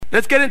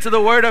Let's get into the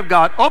Word of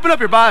God. Open up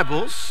your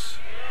Bibles.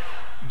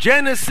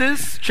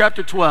 Genesis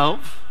chapter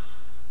 12.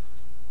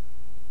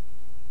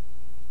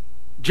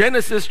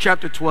 Genesis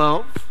chapter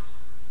 12.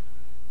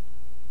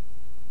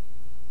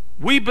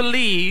 We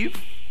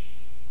believe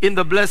in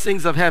the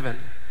blessings of heaven.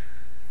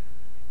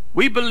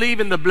 We believe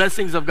in the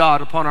blessings of God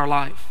upon our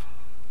life.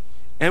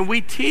 And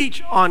we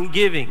teach on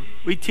giving.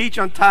 We teach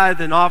on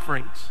tithe and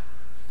offerings.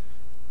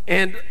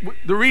 And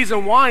the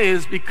reason why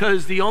is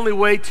because the only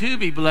way to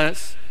be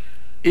blessed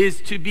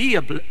is to be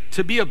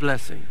a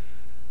blessing.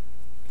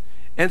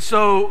 And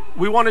so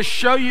we want to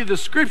show you the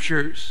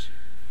scriptures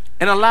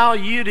and allow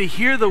you to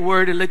hear the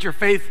word and let your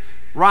faith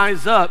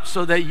rise up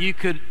so that you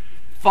could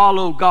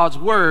follow God's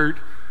word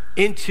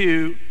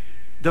into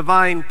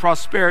divine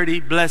prosperity,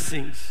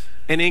 blessings,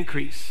 and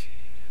increase.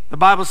 The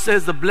Bible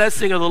says the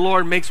blessing of the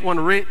Lord makes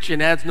one rich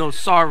and adds no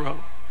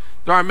sorrow.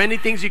 There are many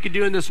things you can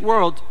do in this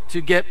world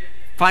to get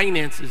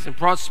finances and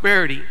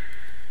prosperity,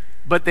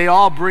 but they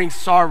all bring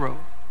sorrow.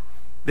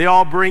 They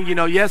all bring,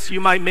 yes, you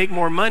might make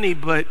more money,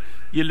 but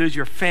you lose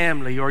your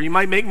family. Or you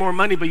might make more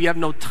money, but you have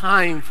no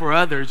time for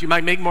others. You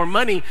might make more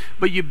money,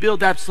 but you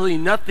build absolutely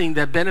nothing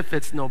that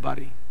benefits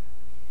nobody.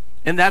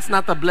 And that's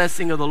not the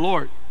blessing of the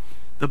Lord.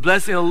 The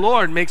blessing of the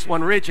Lord makes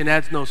one rich and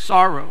adds no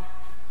sorrow.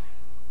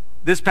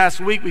 This past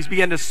week, we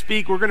began to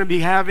speak. We're going to be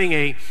having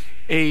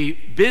a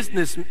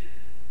business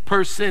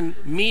person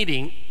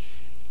meeting,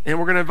 and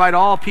we're going to invite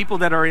all people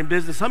that are in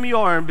business. Some of you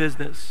all are in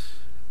business.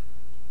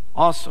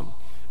 Awesome.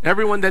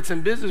 Everyone that's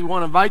in business, we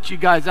want to invite you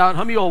guys out.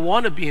 How many of you all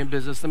want to be in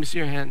business? Let me see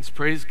your hands.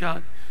 Praise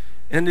God.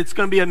 And it's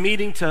going to be a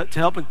meeting to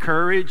help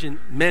encourage and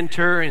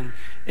mentor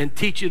and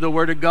teach you the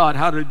Word of God,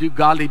 how to do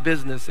godly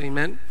business.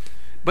 Amen.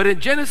 But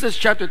in Genesis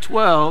chapter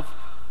 12,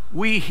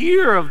 we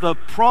hear of the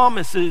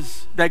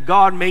promises that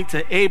God made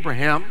to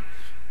Abraham,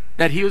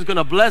 that he was going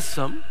to bless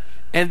him.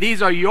 And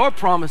these are your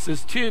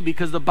promises too,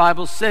 because the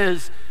Bible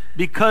says,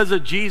 because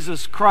of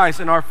Jesus Christ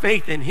and our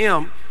faith in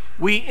him,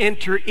 we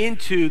enter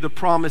into the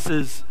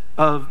promises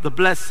of the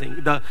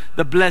blessing,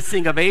 the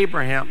blessing of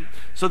Abraham.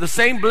 So the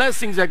same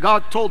blessings that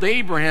God told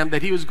Abraham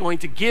that he was going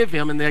to give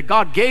him and that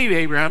God gave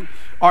Abraham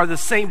are the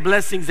same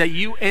blessings that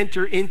you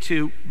enter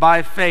into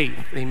by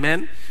faith.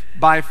 Amen?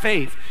 By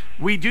faith.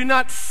 We do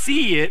not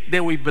see it,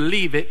 then we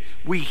believe it.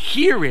 We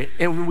hear it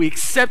and we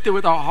accept it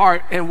with our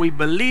heart and we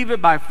believe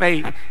it by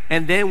faith,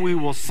 and then we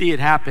will see it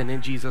happen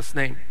in Jesus'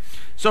 name.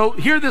 So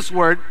hear this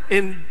word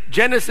in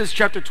Genesis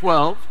chapter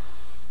 12,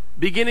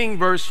 beginning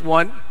verse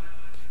 1.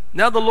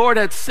 Now the Lord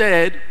had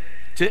said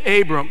to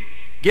Abram,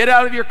 get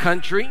out of your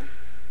country,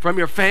 from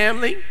your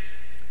family,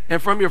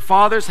 and from your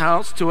father's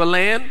house to a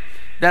land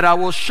that I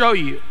will show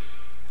you.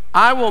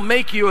 I will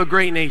make you a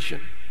great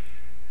nation.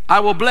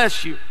 I will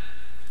bless you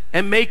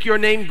and make your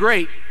name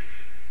great,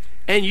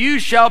 and you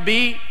shall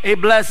be a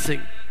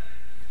blessing.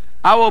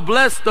 I will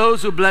bless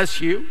those who bless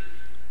you,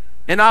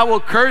 and I will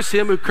curse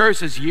him who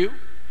curses you,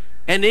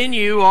 and in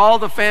you all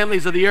the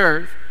families of the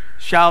earth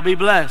shall be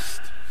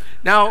blessed.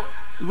 Now,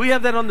 we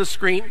have that on the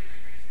screen.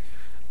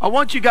 I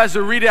want you guys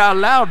to read it out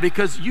loud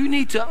because you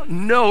need to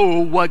know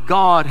what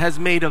God has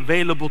made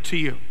available to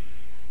you.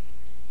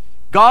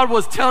 God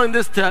was telling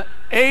this to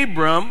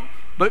Abraham,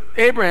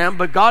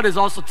 but God is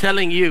also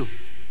telling you,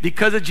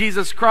 because of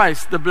Jesus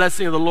Christ, the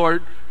blessing of the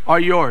Lord are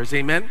yours.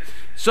 Amen.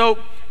 So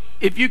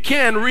if you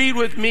can, read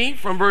with me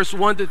from verse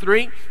 1 to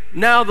 3.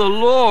 Now the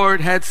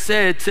Lord had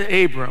said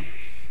to Abram,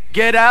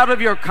 get out of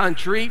your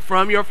country,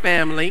 from your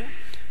family,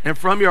 and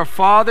from your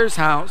father's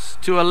house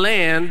to a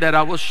land that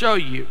I will show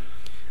you.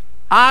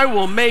 I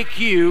will make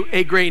you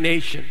a great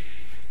nation.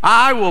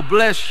 I will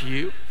bless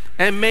you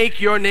and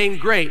make your name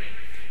great,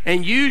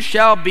 and you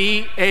shall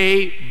be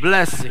a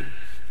blessing.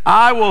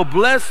 I will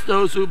bless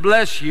those who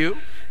bless you,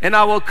 and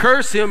I will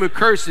curse him who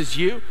curses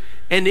you,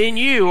 and in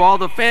you all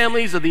the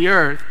families of the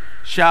earth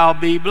shall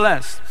be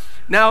blessed.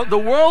 Now, the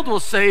world will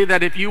say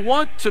that if you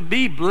want to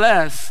be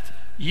blessed,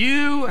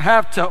 you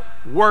have to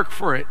work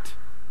for it.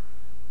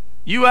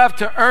 You have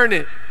to earn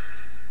it.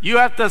 You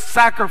have to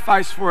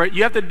sacrifice for it.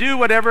 You have to do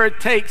whatever it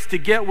takes to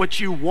get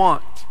what you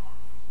want.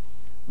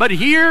 But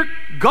here,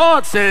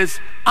 God says,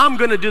 I'm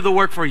going to do the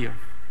work for you.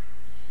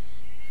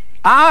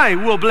 I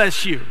will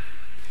bless you.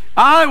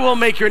 I will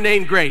make your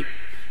name great.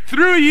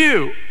 Through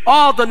you,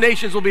 all the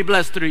nations will be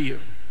blessed through you.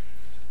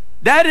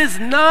 That is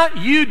not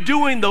you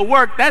doing the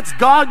work. That's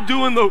God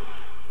doing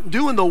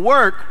the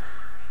work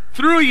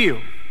through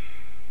you.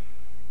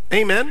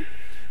 Amen.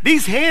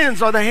 These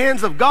hands are the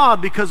hands of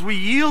God because we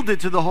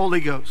yielded to the Holy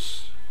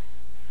Ghost.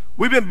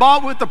 We've been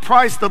bought with the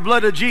price, the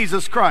blood of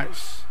Jesus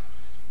Christ.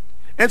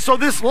 And so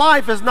this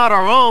life is not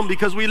our own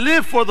because we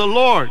live for the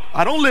Lord.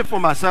 I don't live for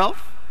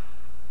myself.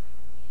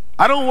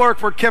 I don't work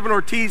for Kevin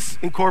Ortiz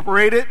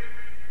Incorporated.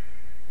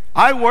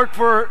 I work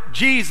for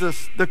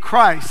Jesus, the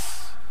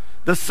Christ,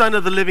 the Son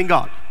of the living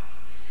God.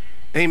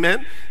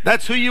 Amen.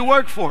 That's who you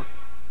work for.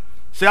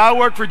 Say, I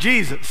work for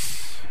Jesus.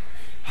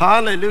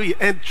 Hallelujah.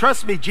 And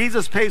trust me,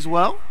 Jesus pays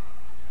well.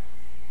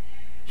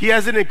 He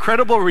has an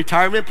incredible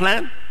retirement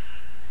plan.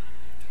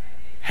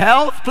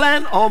 Health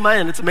plan. Oh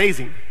man, it's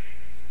amazing.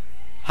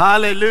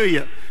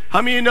 Hallelujah.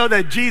 How many of you know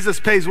that Jesus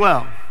pays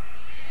well?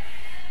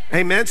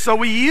 Amen. So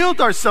we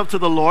yield ourselves to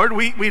the Lord.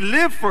 We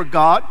live for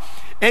God.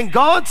 And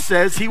God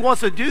says he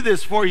wants to do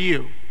this for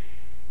you.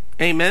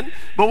 Amen.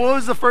 But what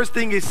was the first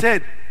thing he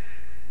said?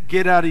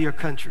 Get out of your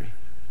country.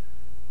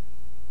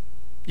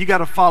 You got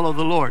to follow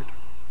the Lord.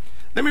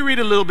 Let me read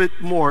a little bit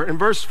more. In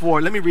verse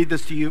 4, let me read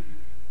this to you.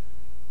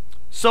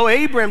 So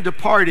Abram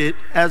departed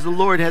as the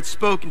Lord had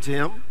spoken to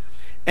him,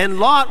 and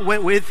Lot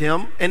went with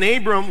him, and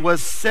Abram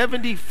was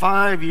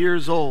 75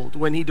 years old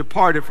when he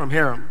departed from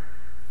Haran.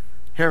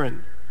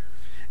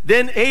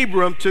 Then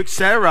Abram took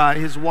Sarai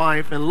his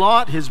wife, and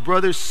Lot his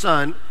brother's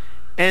son,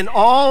 and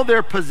all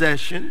their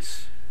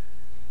possessions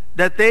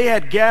that they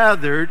had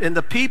gathered, and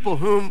the people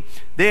whom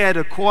they had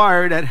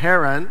acquired at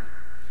Haran,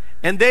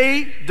 and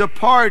they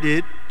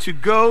departed to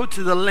go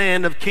to the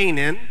land of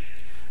Canaan.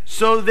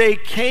 So they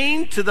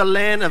came to the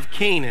land of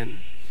Canaan.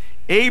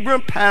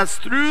 Abram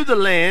passed through the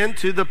land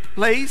to the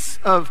place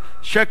of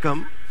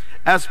Shechem,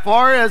 as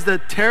far as the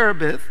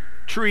terebinth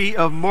tree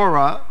of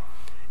Moreh,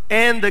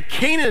 and the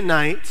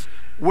Canaanites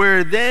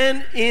were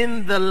then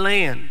in the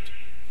land.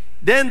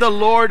 Then the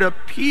Lord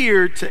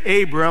appeared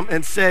to Abram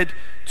and said,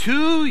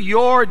 to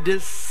your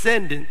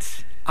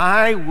descendants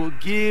I will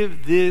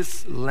give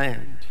this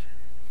land.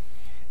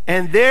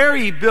 And there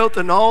he built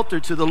an altar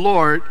to the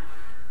Lord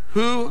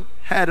who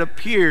had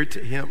appeared to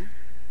him.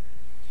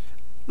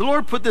 The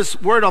Lord put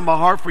this word on my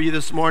heart for you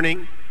this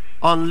morning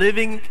on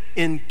living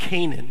in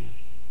Canaan.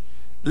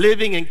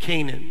 Living in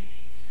Canaan.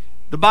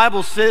 The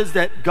Bible says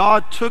that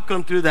God took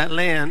them through that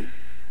land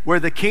where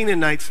the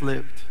Canaanites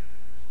lived.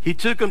 He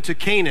took them to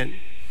Canaan.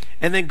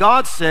 And then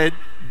God said,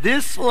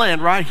 this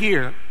land right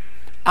here,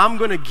 I'm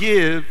going to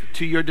give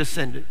to your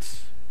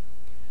descendants.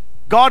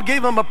 God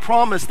gave them a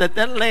promise that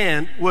that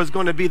land was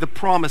going to be the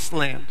promised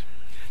land.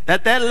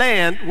 That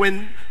land,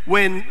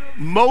 when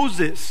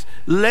Moses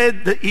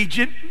led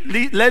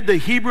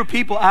the Hebrew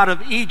people out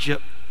of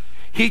Egypt,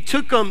 he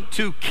took them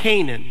to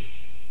Canaan.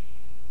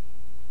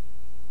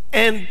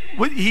 And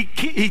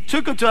he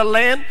took them to a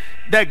land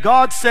that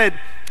God said,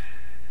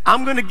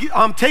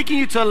 I'm taking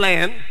you to a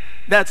land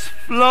that's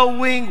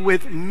flowing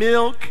with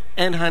milk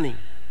and honey.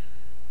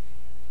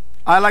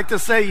 I like to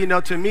say,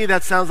 to me,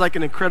 that sounds like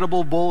an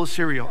incredible bowl of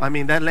cereal. I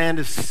mean, that land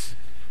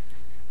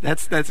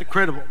that's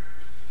incredible.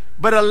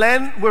 But a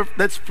land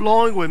that's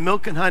flowing with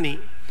milk and honey.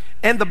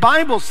 And the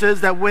Bible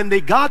says that when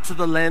they got to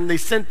the land, they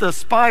sent the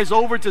spies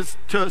over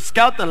to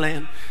scout the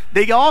land.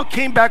 They all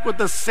came back with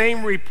the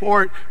same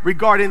report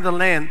regarding the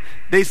land.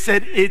 They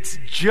said, it's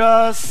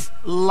just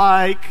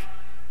like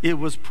it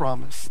was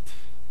promised.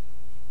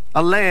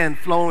 A land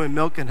flowing with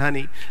milk and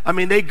honey. I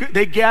mean, they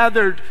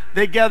gathered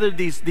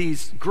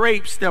these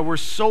grapes that were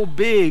so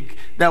big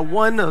that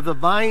one of the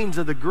vines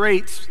of the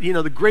grapes,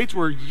 the grapes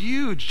were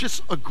huge.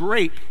 Just a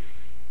grape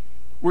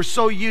were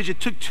so huge.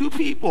 It took two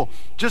people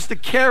just to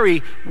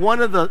carry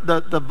one of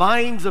the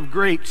vines of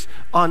grapes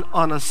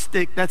on a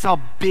stick. That's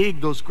how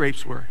big those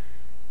grapes were.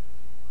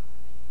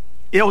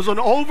 It was an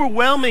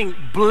overwhelming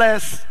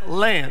blessed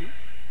land.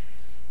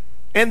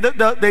 And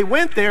they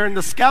went there, and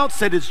the scouts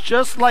said it's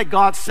just like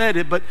God said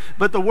it, but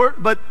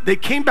they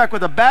came back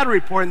with a bad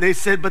report, and they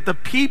said, but the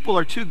people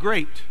are too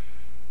great.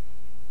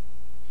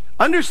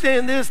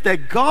 Understand this,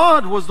 that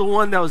God was the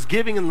one that was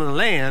giving them the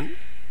land,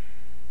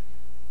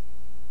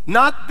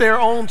 not their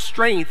own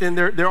strength, and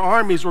their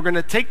armies were going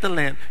to take the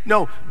land.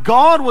 No,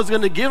 God was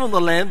going to give them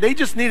the land. They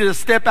just needed to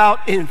step out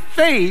in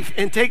faith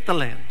and take the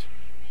land.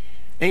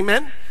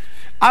 Amen?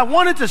 I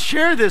wanted to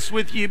share this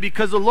with you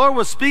because the Lord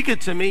was speaking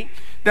to me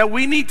that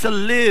we need to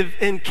live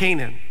in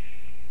Canaan.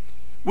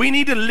 We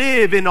need to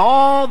live in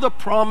all the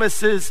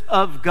promises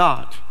of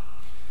God.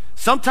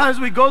 Sometimes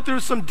we go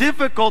through some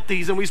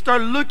difficulties and we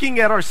start looking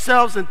at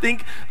ourselves and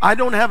think, I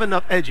don't have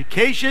enough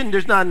education,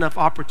 there's not enough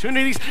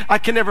opportunities, I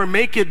can never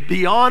make it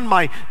beyond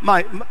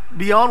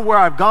beyond where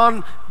I've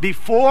gone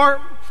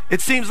before. It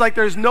seems like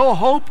there's no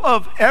hope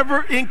of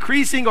ever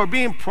increasing or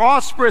being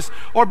prosperous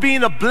or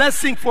being a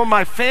blessing for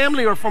my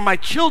family or for my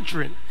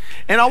children.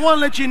 And I want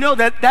to let you know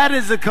that that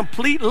is a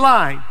complete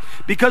lie,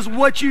 because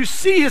what you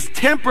see is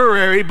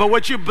temporary, but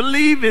what you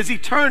believe is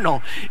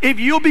eternal. If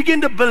you'll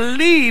begin to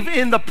believe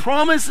in the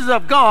promises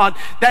of God,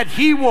 that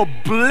He will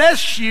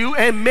bless you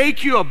and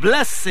make you a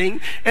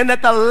blessing, and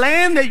that the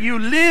land that you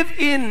live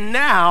in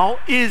now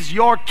is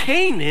your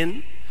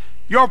Canaan,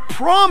 your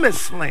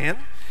promised land,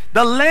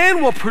 the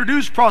land will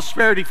produce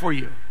prosperity for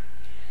you.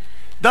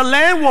 The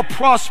land will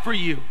prosper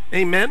you.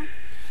 Amen.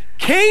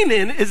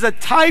 Canaan is a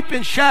type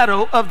and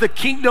shadow of the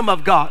kingdom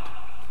of God.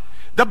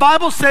 The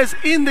Bible says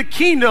in the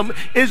kingdom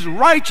is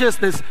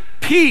righteousness,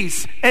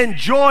 peace, and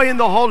joy in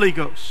the Holy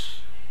Ghost.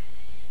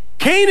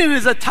 Canaan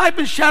is a type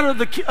and shadow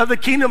of the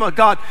kingdom of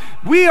God.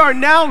 We are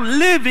now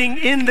living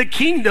in the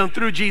kingdom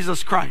through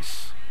Jesus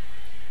Christ.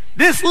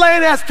 This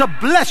land has to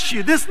bless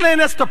you. This land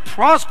has to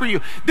prosper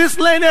you. This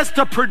land has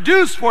to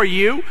produce for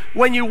you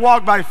when you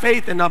walk by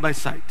faith and not by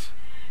sight.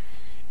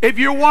 If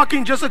you're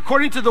walking just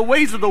according to the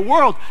ways of the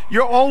world,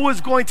 you're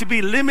always going to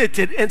be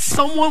limited, and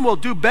someone will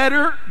do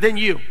better than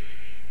you.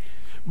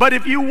 But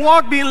if you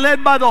walk being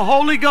led by the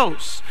Holy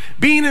Ghost,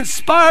 being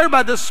inspired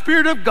by the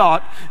Spirit of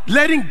God,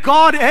 letting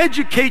God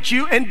educate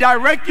you and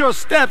direct your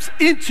steps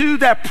into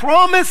that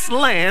promised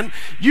land,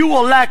 you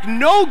will lack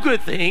no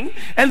good thing.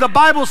 And the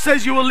Bible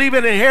says you will leave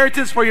an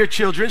inheritance for your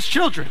children's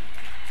children.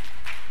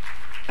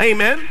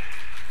 Amen.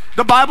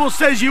 The Bible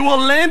says you will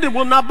lend and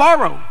will not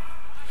borrow.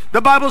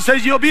 The Bible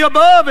says you'll be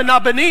above and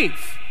not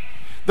beneath.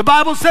 The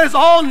Bible says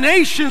all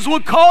nations will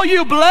call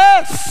you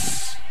blessed.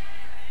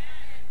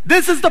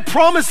 This is the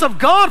promise of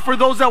God for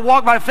those that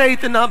walk by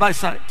faith and not by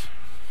sight.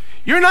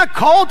 You're not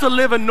called to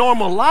live a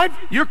normal life.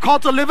 You're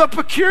called to live a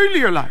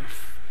peculiar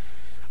life.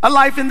 A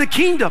life in the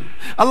kingdom.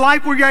 A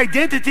life where your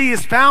identity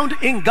is found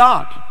in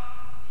God.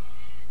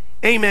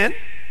 Amen.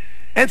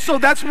 And so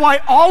that's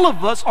why all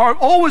of us are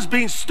always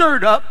being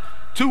stirred up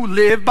to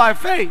live by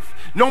faith.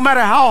 No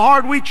matter how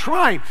hard we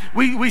try,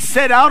 we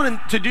set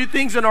out to do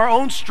things in our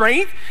own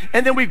strength,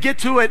 and then we get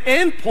to an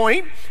end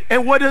point,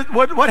 and what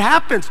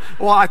happens?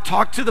 Well, I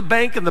talk to the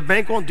bank, and the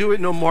bank won't do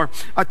it no more.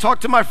 I talk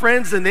to my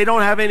friends, and they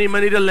don't have any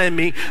money to lend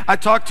me. I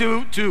talked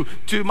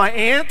to my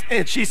aunt,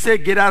 and she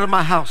said, get out of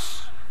my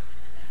house.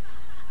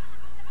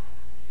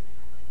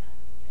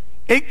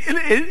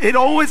 It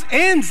always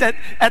ends at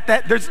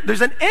that.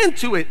 There's an end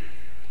to it.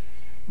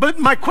 But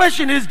my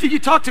question is, did you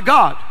talk to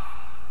God?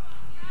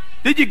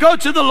 Did you go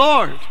to the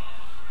Lord?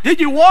 Did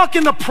you walk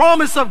in the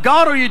promise of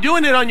God, or are you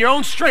doing it on your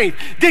own strength?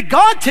 Did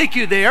God take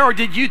you there, or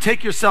did you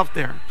take yourself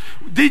there?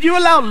 Did you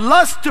allow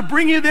lust to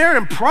bring you there,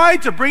 and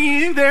pride to bring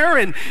you there,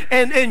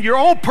 and your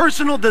own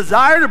personal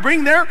desire to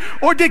bring there?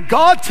 Or did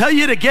God tell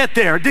you to get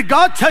there? Did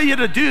God tell you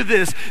to do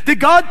this? Did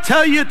God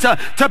tell you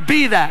to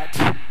be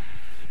that?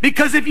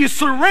 Because if you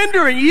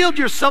surrender and yield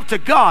yourself to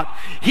God,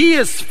 He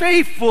is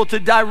faithful to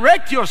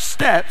direct your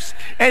steps,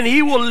 and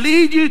He will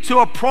lead you to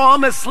a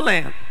promised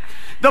land.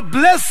 The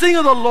blessing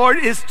of the Lord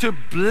is to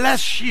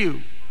bless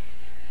you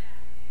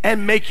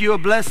and make you a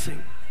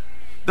blessing.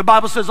 The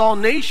Bible says all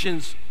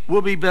nations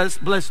will be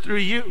blessed through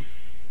you.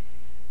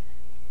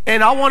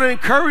 And I want to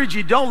encourage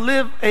you, don't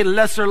live a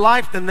lesser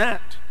life than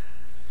that.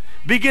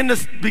 Begin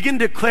to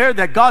declare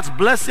that God's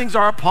blessings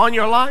are upon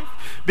your life.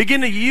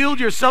 Begin to yield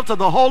yourself to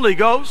the Holy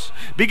Ghost.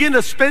 Begin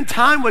to spend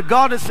time with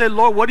God and say,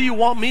 Lord, what do you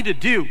want me to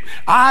do?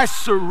 I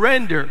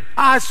surrender.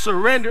 I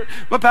surrender.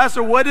 But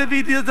Pastor, what if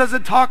He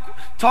doesn't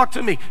talk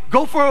to me?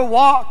 Go for a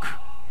walk.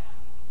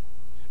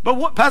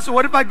 But Pastor,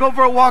 what if I go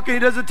for a walk and He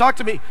doesn't talk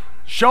to me?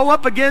 Show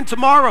up again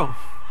tomorrow.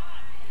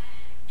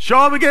 Show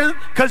up again,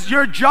 because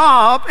your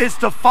job is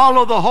to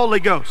follow the Holy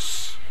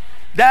Ghost.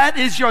 That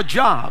is your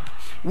job.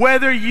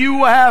 Whether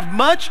you have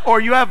much or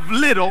you have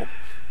little,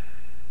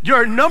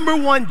 your number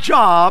one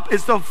job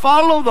is to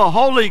follow the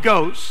Holy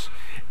Ghost,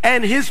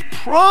 and His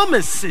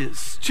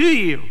promises to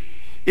you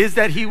is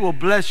that He will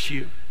bless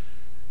you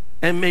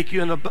and make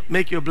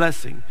you a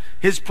blessing.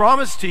 His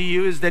promise to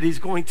you is that He's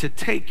going to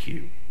take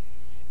you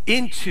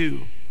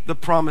into the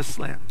promised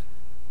land.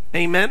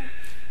 Amen.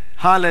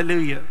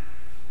 Hallelujah.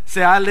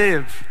 Say, I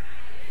live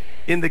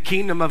in the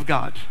kingdom of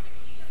God.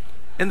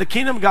 And the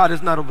kingdom of God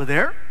is not over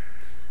there.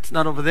 It's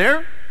not over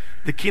there.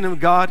 The kingdom of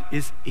God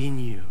is in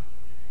you.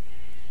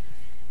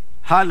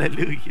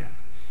 Hallelujah.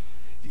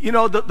 You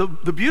know,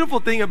 the beautiful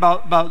thing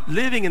about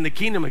living in the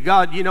kingdom of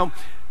God, you know,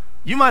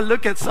 you might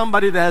look at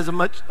somebody that has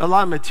a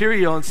lot of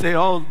material and say,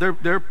 oh,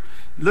 they're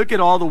look at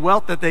all the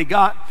wealth that they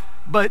got.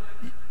 But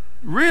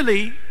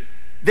really,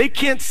 they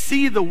can't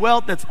see the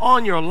wealth that's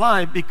on your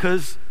life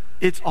because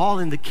it's all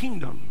in the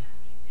kingdom.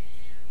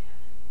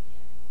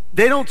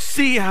 They don't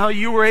see how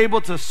you were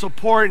able to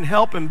support and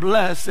help and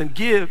bless and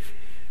give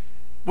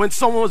when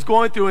someone was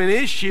going through an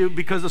issue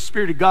because the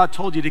Spirit of God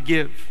told you to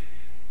give.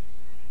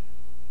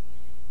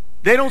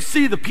 They don't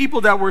see the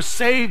people that were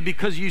saved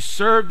because you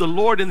served the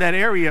Lord in that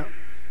area,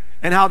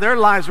 and how their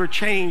lives were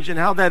changed, and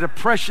how that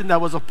oppression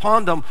that was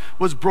upon them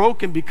was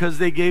broken because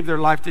they gave their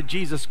life to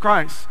Jesus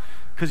Christ,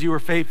 because you were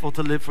faithful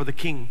to live for the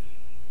King.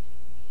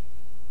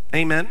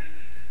 Amen.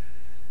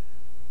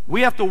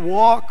 We have to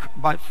walk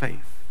by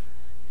faith.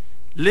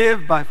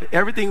 Live by faith.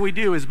 Everything we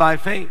do is by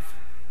faith.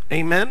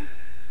 Amen.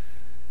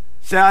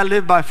 Say, I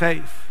live by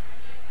faith.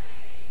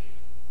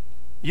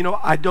 You know,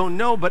 I don't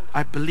know, but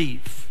I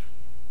believe.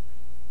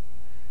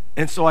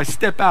 And so I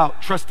step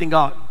out trusting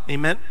God.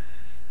 Amen.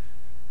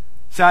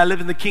 Say, I live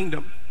in the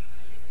kingdom.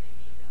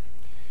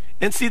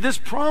 And see, this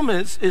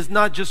promise is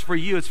not just for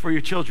you, it's for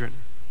your children.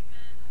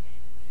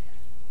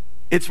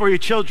 It's for your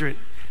children.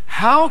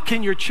 How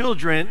can your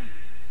children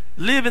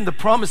live in the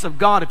promise of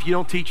God if you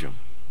don't teach them?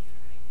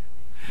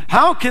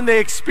 How can they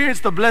experience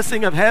the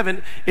blessing of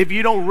heaven if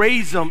you don't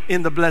raise them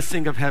in the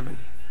blessing of heaven?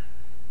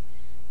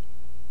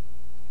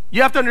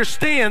 You have to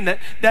understand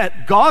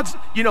that God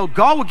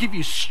will give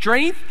you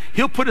strength.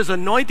 He'll put His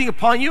anointing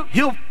upon you.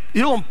 He'll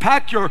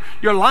impact your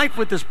life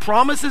with His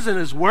promises and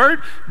His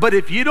word. But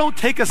if you don't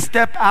take a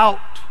step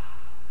out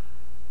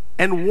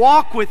and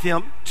walk with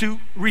Him to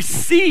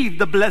receive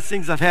the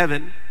blessings of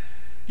heaven,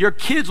 your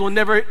kids will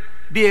never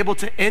be able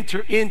to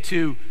enter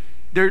into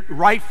their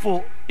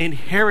rightful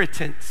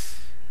inheritance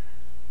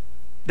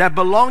that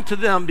belong to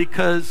them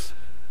because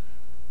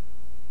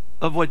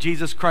of what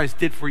Jesus Christ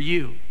did for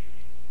you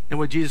and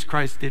what Jesus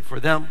Christ did for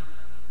them.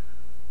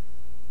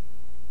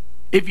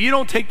 If you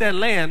don't take that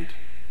land,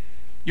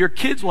 your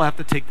kids will have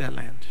to take that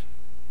land.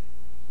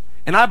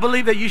 And I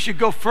believe that you should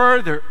go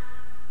further.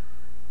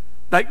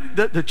 Like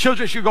the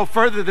children should go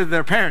further than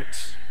their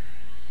parents.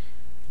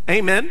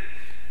 Amen?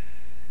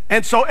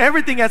 And so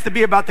everything has to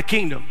be about the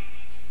kingdom.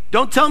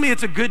 Don't tell me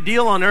it's a good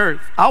deal on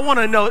earth. I want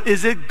to know,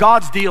 is it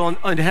God's deal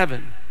in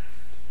heaven?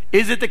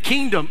 Is it the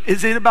kingdom?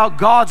 Is it about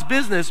God's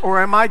business? Or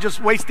am I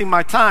just wasting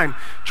my time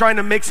trying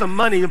to make some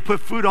money and put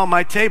food on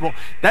my table?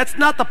 That's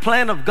not the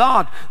plan of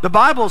God. The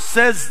Bible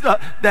says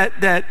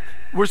that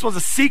we're supposed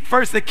to seek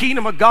first the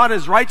kingdom of God and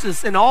His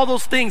righteousness, and all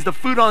those things, the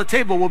food on the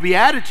table, will be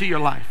added to your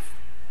life.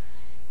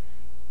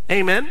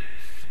 Amen?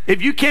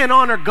 If you can't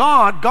honor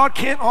God, God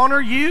can't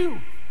honor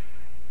you.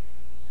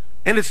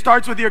 And it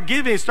starts with your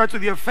giving. It starts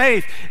with your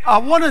faith. I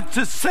wanted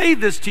to say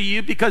this to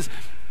you because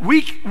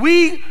we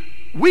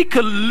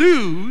could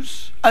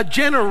lose a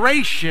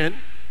generation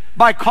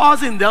by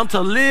causing them to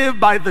live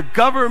by the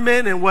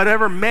government and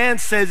whatever man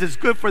says is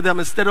good for them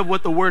instead of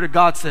what the Word of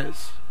God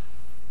says.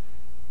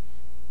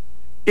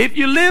 If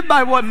you live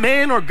by what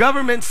man or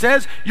government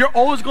says, you're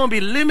always going to be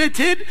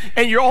limited,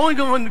 and you're only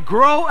going to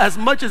grow as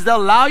much as they'll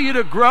allow you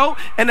to grow.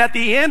 And at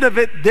the end of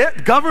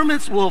it,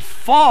 governments will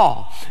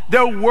fall.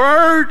 Their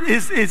word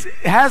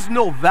has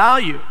no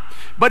value.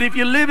 But if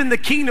you live in the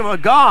kingdom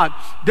of God,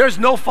 there's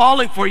no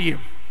falling for you.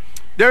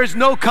 There's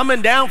no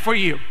coming down for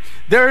you.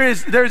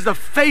 There's the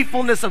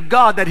faithfulness of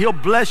God that He'll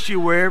bless you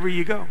wherever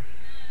you go.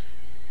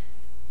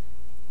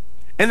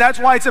 And that's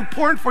why it's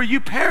important for you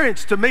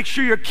parents to make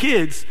sure your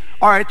kids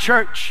are at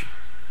church.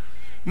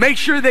 Make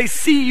sure they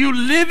see you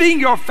living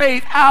your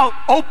faith out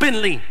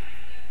openly.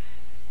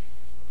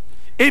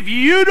 If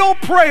you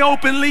don't pray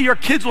openly, your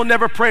kids will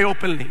never pray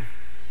openly.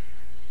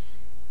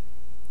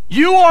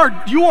 You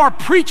are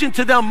preaching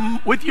to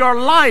them with your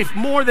life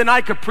more than I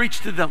could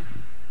preach to them.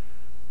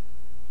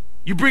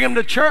 You bring them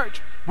to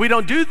church. We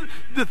don't do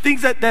the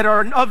things that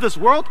are of this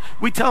world.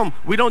 We tell them,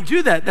 we don't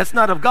do that. That's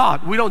not of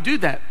God. We don't do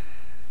that.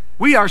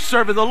 We are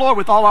serving the Lord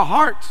with all our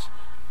hearts.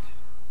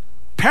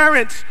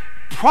 Parents,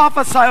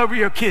 prophesy over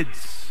your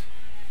kids.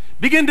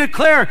 Begin to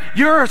declare,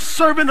 you're a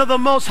servant of the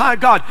Most High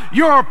God.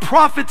 You're a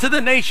prophet to the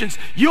nations.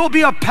 You'll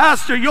be a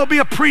pastor. You'll be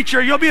a preacher.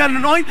 You'll be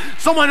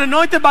someone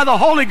anointed by the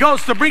Holy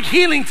Ghost to bring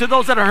healing to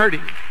those that are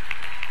hurting.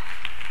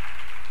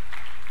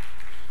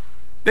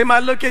 They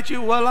might look at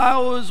you, well, I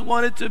always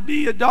wanted to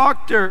be a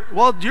doctor.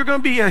 Well, you're going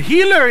to be a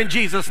healer in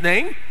Jesus'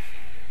 name.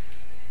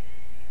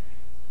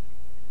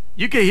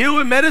 You can heal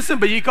with medicine,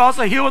 but you can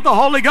also heal with the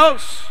Holy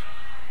Ghost.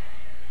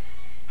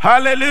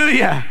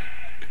 Hallelujah.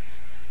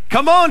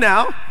 Come on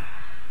now.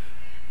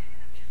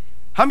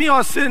 How many of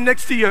y'all are sitting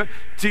next to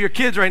your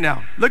kids right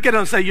now? Look at them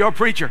and say, you're a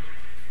preacher.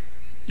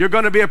 You're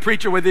going to be a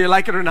preacher whether you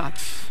like it or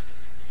not.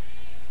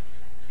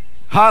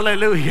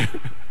 Hallelujah.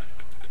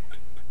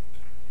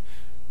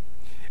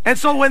 And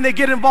so when they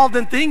get involved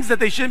in things that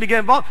they shouldn't be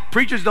getting involved,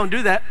 preachers don't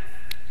do that.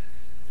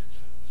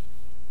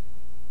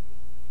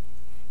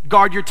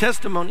 Guard your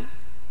testimony.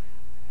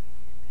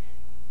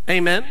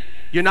 Amen.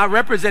 You're not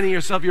representing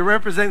yourself. You're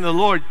representing the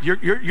Lord.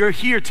 You're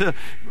here to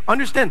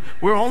understand.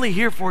 We're only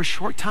here for a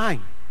short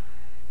time.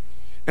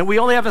 And we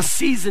only have a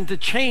season to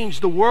change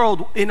the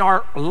world in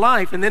our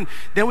life. And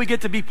then we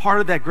get to be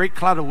part of that great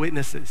cloud of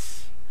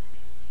witnesses.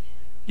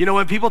 You know,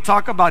 when people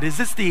talk about, is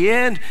this the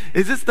end?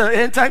 Is this the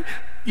end time?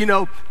 You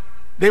know,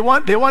 they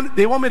want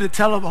me to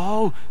tell them,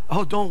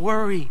 oh, don't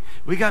worry.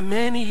 We got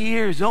many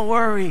years. Don't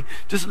worry.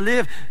 Just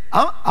live.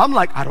 I'm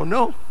like, I don't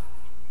know.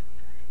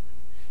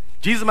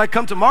 Jesus might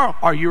come tomorrow.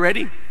 Are you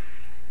ready?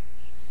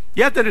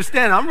 You have to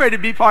understand, I'm ready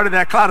to be part of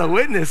that cloud of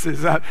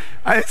witnesses.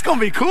 It's going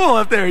to be cool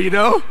up there, you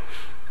know.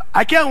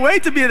 I can't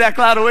wait to be in that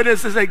cloud of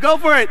witnesses and say, go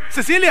for it.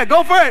 Cecilia,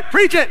 go for it.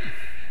 Preach it.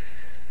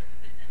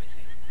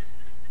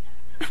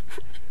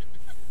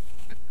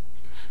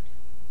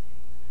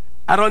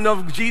 I don't know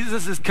if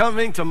Jesus is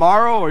coming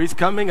tomorrow or He's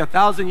coming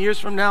 1,000 years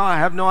from now. I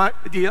have no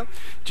idea.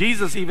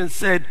 Jesus even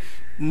said,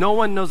 no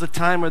one knows the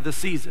time or the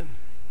season.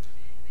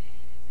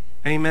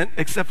 Amen.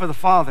 Except for the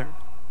Father.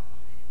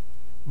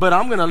 But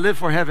I'm going to live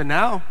for heaven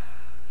now.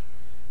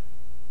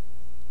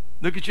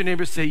 Look at your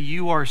neighbor and say,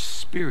 you are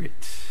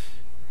spirit.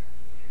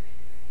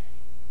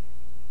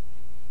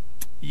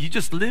 You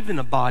just live in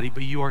a body,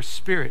 but you are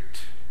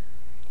spirit.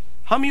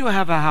 How many of you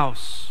have a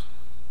house?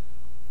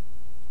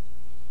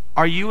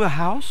 Are you a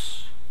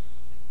house?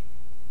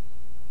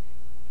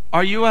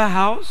 Are you a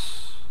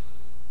house?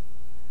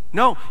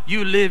 No,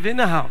 you live in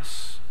a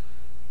house.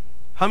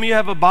 How many of you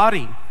have a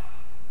body?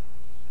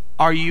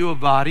 Are you a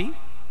body?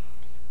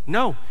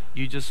 No,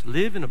 you just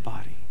live in a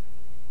body.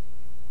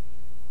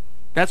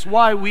 That's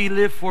why we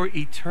live for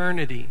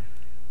eternity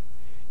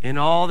in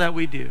all that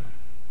we do.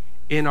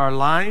 In our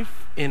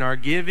life, in our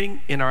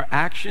giving, in our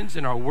actions,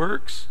 in our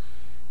works.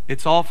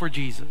 It's all for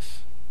Jesus.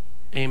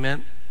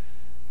 Amen.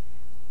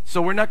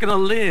 So we're not going to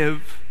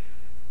live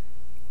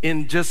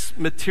in just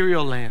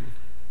material land.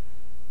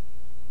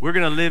 We're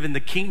going to live in the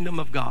kingdom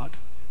of God.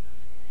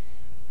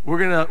 We're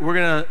going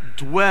to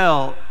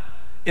dwell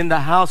in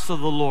the house of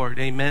the Lord.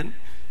 Amen.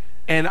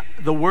 And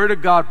the Word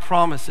of God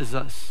promises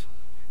us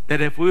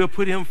that if we will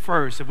put Him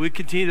first, if we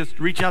continue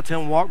to reach out to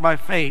Him, walk by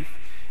faith,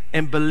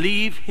 and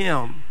believe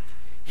Him,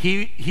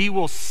 He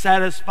will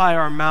satisfy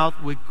our mouth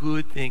with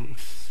good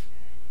things.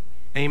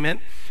 Amen.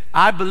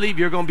 I believe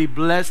you're going to be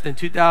blessed in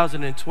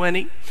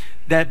 2020,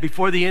 that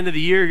before the end of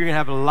the year, you're going to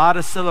have a lot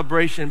of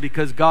celebration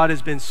because God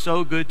has been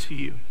so good to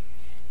you.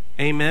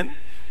 Amen.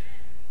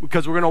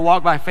 Because we're going to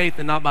walk by faith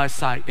and not by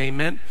sight.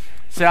 Amen.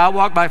 Say, I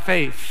walk by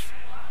faith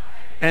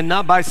and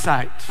not by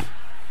sight.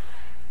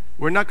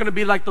 We're not going to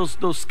be like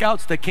those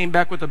scouts that came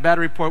back with a bad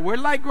report. We're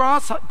like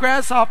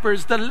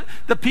grasshoppers.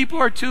 The people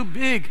are too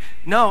big.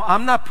 No,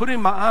 I'm not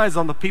putting my eyes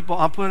on the people.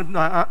 I'm putting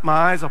my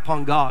eyes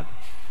upon God.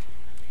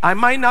 I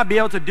might not be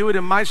able to do it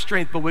in my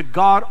strength, but with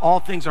God, all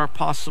things are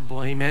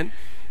possible. Amen.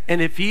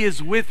 And if He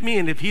is with me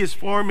and if He is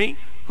for me,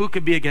 who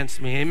could be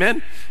against me?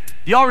 Amen.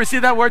 Do y'all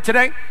receive that word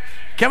today?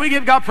 Can we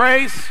give God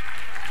praise?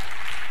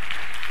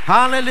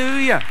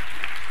 Hallelujah.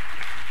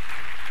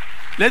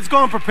 Let's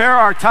go and prepare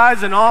our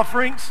tithes and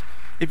offerings.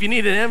 If you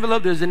need an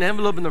envelope, there's an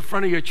envelope in the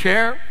front of your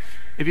chair.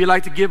 If you'd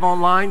like to give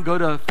online, go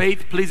to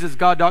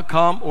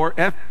faithpleasesgod.com or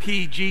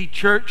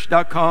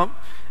fpgchurch.com,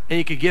 and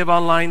you can give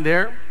online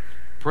there.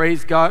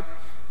 Praise God.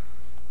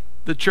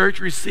 The church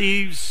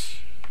receives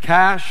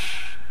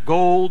cash,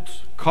 gold,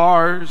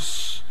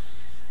 cars,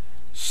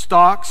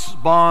 stocks,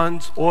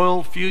 bonds,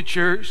 oil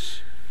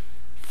futures,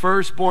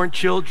 firstborn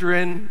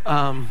children.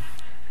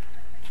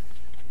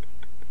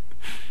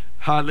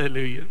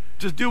 Hallelujah.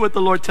 Just do what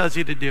the Lord tells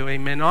you to do.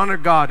 Amen. Honor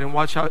God and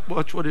watch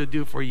what He'll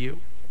do for you.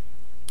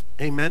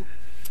 Amen.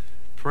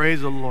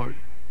 Praise the Lord.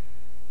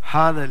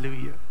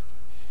 Hallelujah.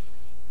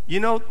 You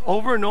know,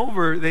 over and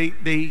over,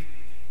 the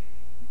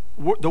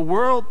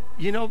world,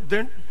 you know,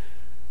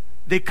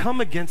 they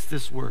come against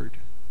this word.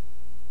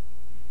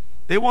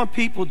 They want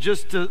people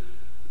just to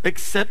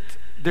accept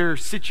their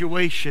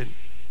situation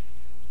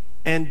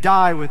and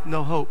die with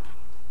no hope.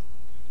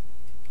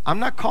 I'm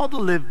not called to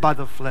live by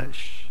the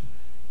flesh.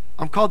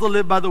 I'm called to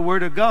live by the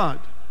Word of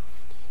God.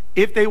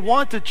 If they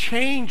want to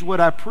change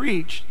what I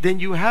preach, then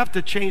you have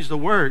to change the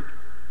Word.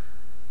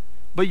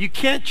 But you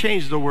can't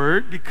change the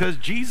Word because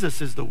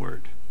Jesus is the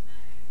Word.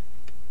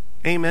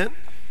 Amen.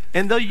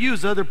 And they'll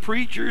use other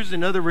preachers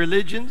and other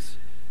religions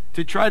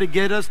to try to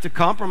get us to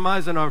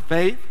compromise in our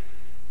faith.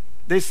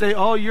 They say,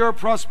 oh, you're a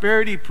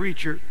prosperity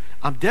preacher.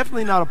 I'm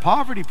definitely not a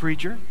poverty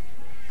preacher.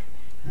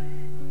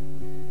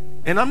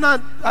 And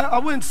I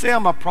wouldn't say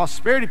I'm a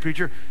prosperity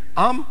preacher.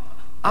 I'm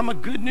a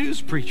good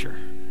news preacher.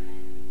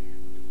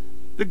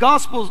 The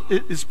gospel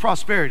is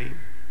prosperity.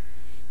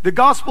 The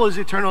gospel is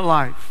eternal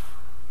life.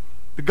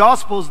 The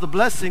gospel is the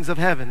blessings of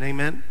heaven.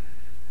 Amen.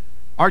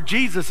 Our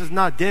Jesus is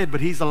not dead,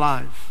 but He's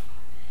alive.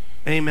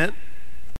 Amen.